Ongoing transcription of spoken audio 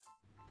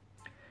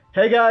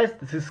Hey guys,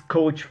 this is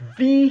Coach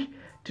V.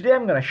 Today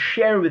I'm going to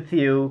share with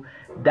you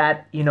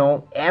that,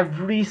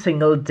 every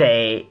single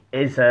day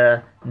is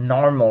a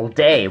normal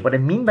day. What I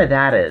mean by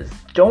that is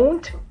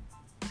don't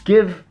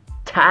give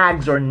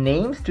tags or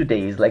names to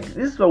days like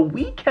this is a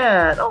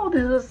weekend, oh,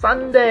 this is a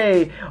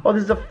Sunday, or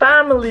this is a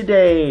family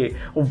day,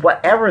 or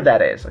whatever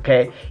that is,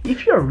 okay?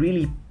 If you're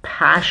really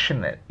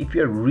passionate, if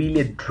you're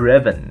really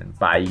driven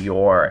by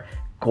your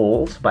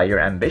goals, by your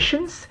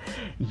ambitions,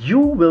 you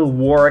will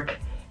work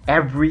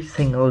every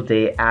single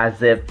day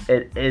as if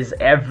it is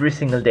every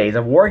single day is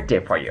a work day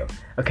for you.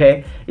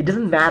 Okay, it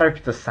doesn't matter if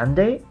it's a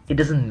Sunday, it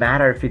doesn't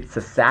matter if it's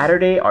a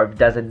Saturday, or it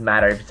doesn't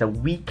matter if it's a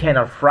weekend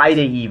or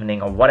Friday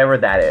evening or whatever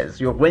that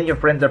is. When your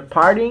friends are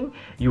partying,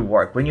 you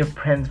work. When your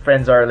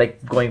friends are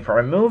like going for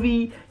a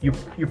movie, you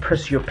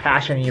pursue your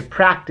passion and you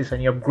practice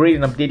and you upgrade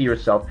and update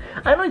yourself.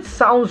 I know it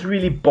sounds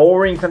really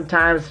boring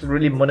sometimes,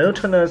 really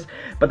monotonous,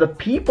 but the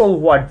people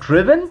who are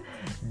driven,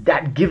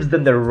 that gives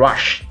them the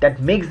rush, that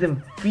makes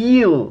them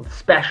feel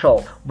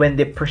special when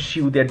they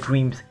pursue their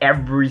dreams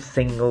every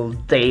single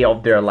day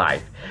of their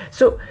life.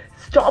 So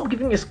stop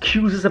giving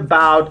excuses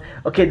about,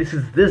 okay, this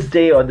is this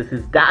day or this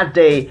is that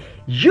day.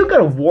 You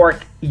gotta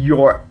work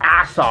your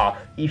ass off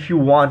if you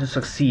want to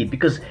succeed,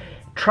 because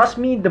trust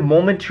me, the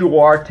moment you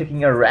are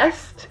taking a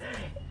rest,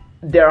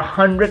 there are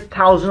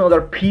 100,000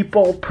 other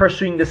people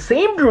pursuing the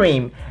same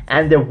dream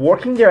and they're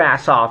working their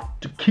ass off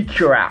to kick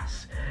your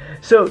ass.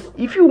 So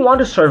if you want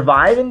to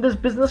survive in this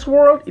business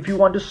world, if you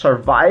want to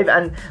survive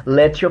and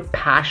let your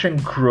passion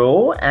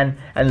grow and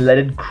let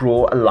it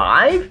grow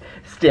alive,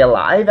 stay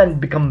alive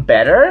and become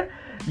better,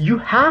 you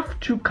have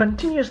to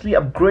continuously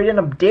upgrade and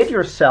update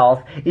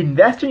yourself,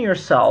 invest in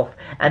yourself,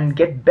 and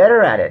get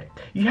better at it.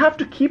 You have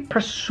to keep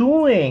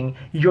pursuing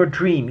your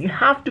dream. You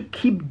have to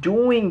keep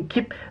doing,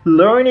 keep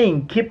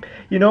learning, keep,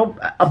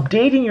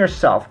 updating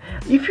yourself.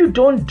 If you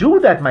don't do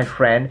that, my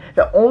friend,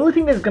 the only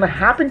thing that's going to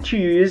happen to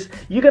you is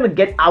you're going to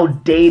get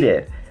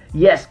outdated.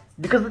 Yes,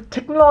 because the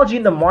technology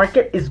in the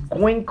market is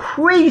going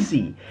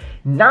crazy.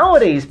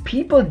 Nowadays,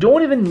 people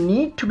don't even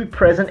need to be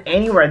present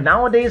anywhere.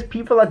 Nowadays,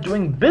 people are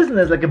doing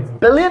business like $1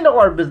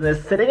 billion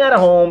business sitting at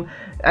home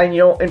and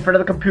in front of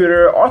the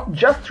computer or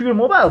just through your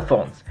mobile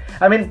phones.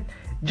 I mean,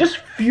 just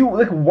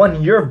like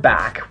 1 year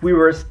back, we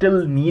were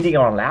still needing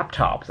our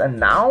laptops, and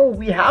now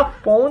we have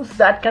phones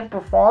that can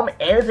perform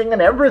anything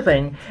and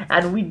everything,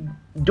 and we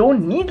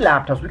don't need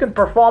laptops. We can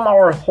perform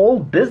our whole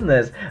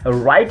business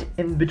right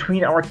in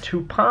between our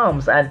two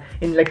palms and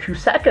in like few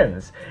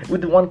seconds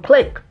with one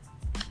click.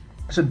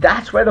 So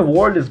that's where the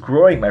world is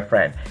growing, my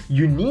friend.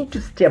 You need to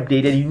stay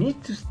updated. You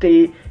need to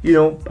stay,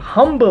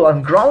 humble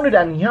and grounded,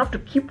 and you have to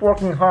keep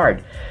working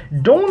hard.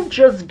 Don't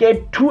just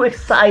get too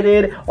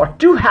excited or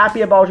too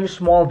happy about your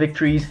small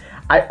victories.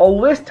 I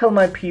always tell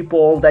my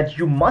people that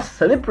you must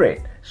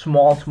celebrate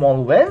small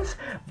wins,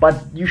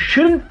 but you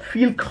shouldn't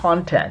feel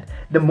content.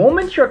 The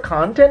moment you're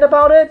content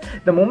about it,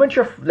 the moment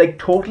you're like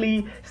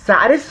totally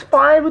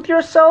satisfied with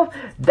yourself,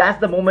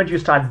 that's the moment you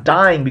start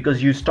dying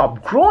because you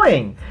stop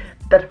growing.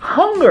 That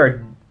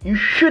hunger, you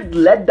should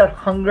let that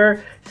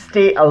hunger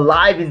stay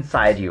alive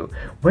inside you.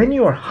 When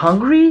you're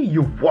hungry,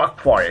 you work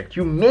for it.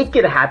 You make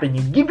it happen.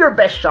 You give your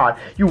best shot.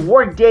 You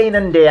work day in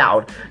and day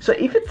out. So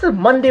if it's a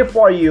Monday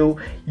for you,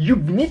 you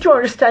need to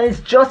understand it's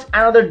just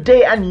another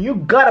day and you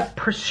gotta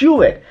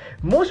pursue it.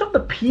 Most of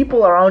the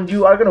people around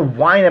you are gonna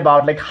whine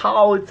about like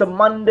how it's a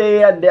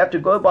Monday and they have to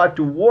go about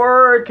to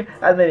work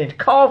and they need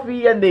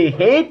coffee and they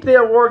hate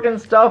their work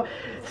and stuff.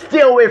 Stay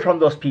away from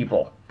those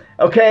people.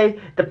 Okay,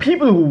 the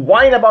people who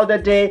whine about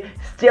that day,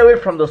 stay away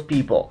from those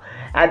people.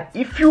 And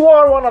if you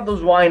are one of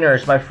those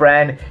whiners, my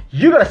friend,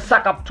 you gotta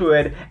suck up to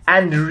it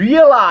and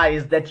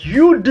realize that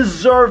you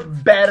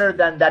deserve better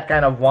than that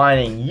kind of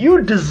whining.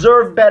 You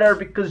deserve better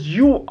because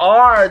you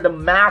are the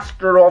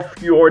master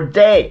of your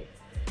day.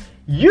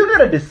 You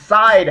gotta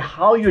decide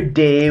how your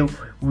day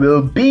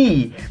will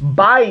be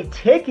by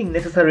taking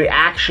necessary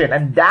action,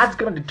 and that's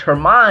going to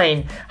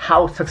determine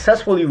how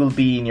successful you will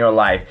be in your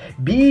life.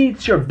 Be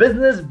it your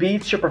business, be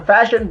it your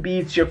profession, be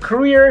it your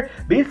career,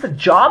 be it the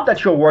job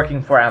that you're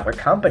working for another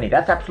company.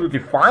 That's absolutely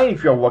fine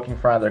if you're working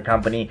for another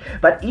company,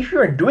 but if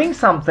you're doing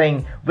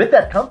something with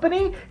that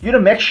company, you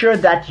make sure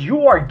that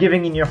you are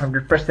giving in your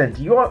 100%.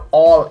 You are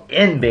all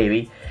in,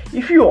 baby.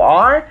 If you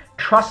are,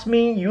 trust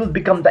me, you'll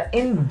become the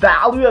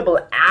invaluable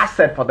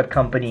asset for the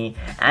company,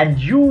 and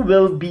you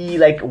will be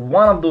like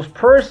one of those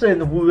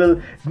persons who will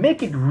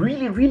make it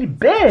really, really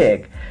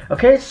big.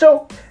 Okay,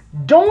 so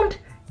don't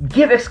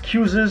give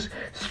excuses.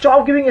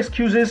 Stop giving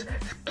excuses.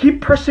 Keep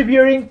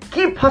persevering,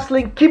 keep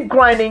hustling, keep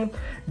grinding.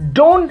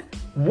 Don't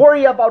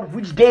worry about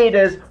which day it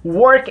is.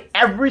 Work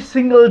every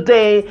single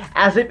day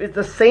as if it's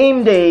the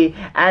same day,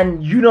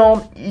 and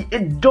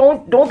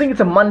don't think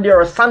it's a Monday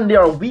or a Sunday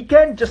or a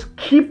weekend. Just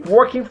keep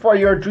working for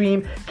your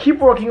dream, keep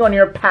working on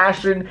your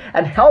passion,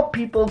 and help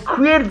people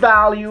create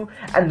value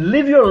and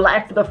live your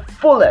life to the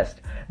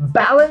fullest.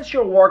 Balance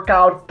your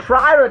workout.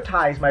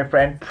 Prioritize, my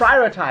friend.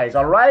 Prioritize.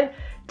 All right,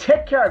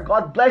 take care.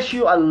 God bless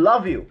you. I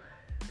love you.